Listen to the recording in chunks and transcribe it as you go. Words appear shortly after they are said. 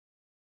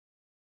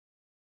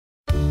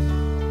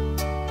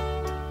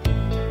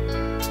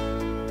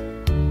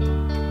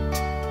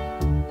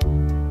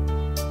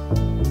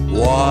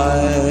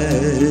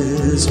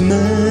wise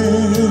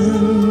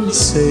men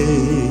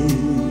say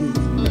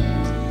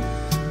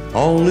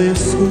only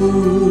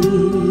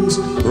fools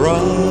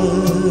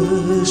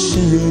rush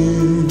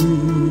in,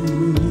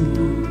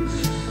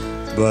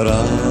 but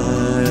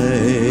I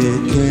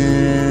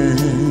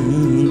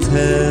can't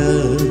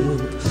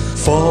help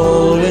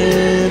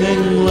falling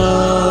in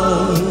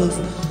love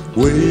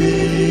with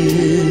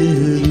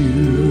you.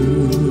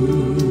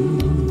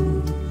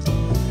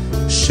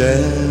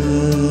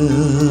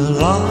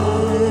 Shall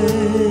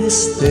I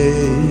stay?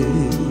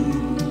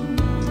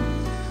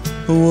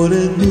 Would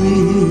it be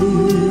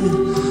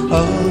a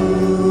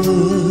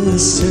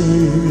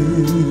sin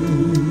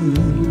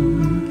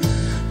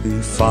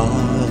if I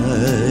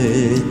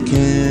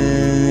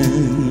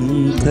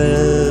can't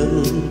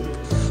help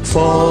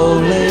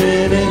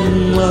falling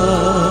in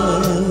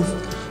love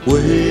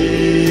with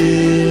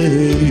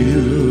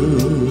you?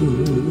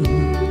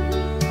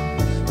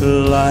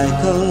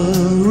 Like a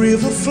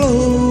river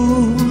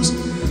flows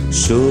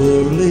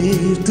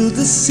surely to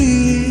the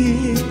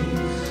sea,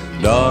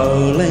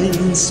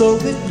 darling, so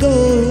it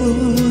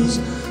goes.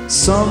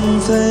 Some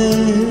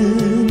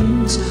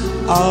things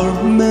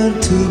are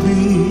meant to be.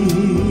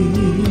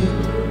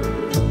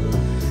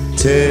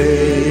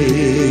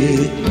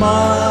 Take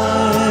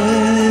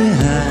my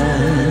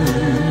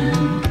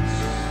hand,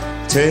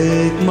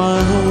 take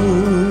my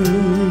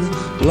whole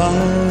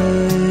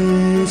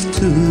life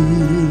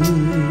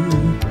too,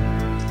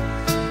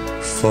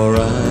 for I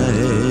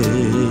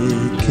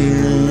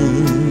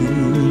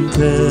can't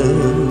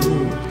help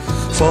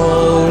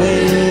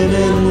falling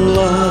in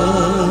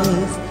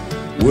love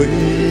with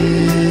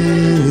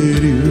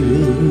you.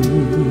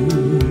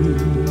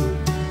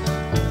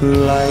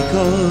 Like a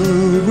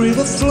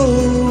river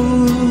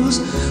flows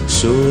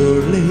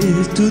surely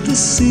to the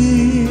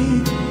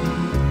sea,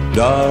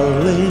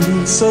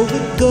 darling, so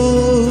it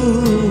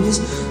goes.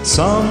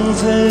 Some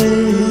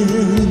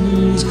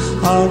things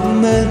are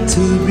meant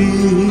to be.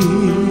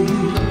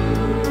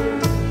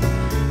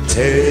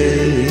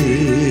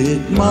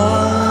 Take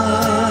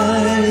my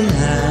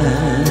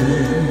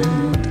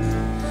hand,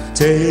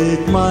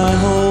 take my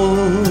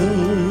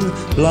whole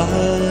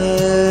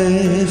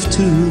life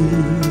too,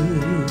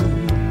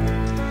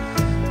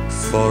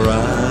 for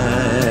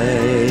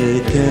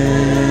I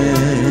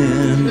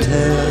can't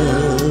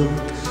help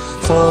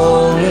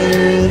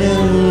falling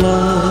in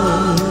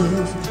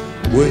love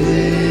with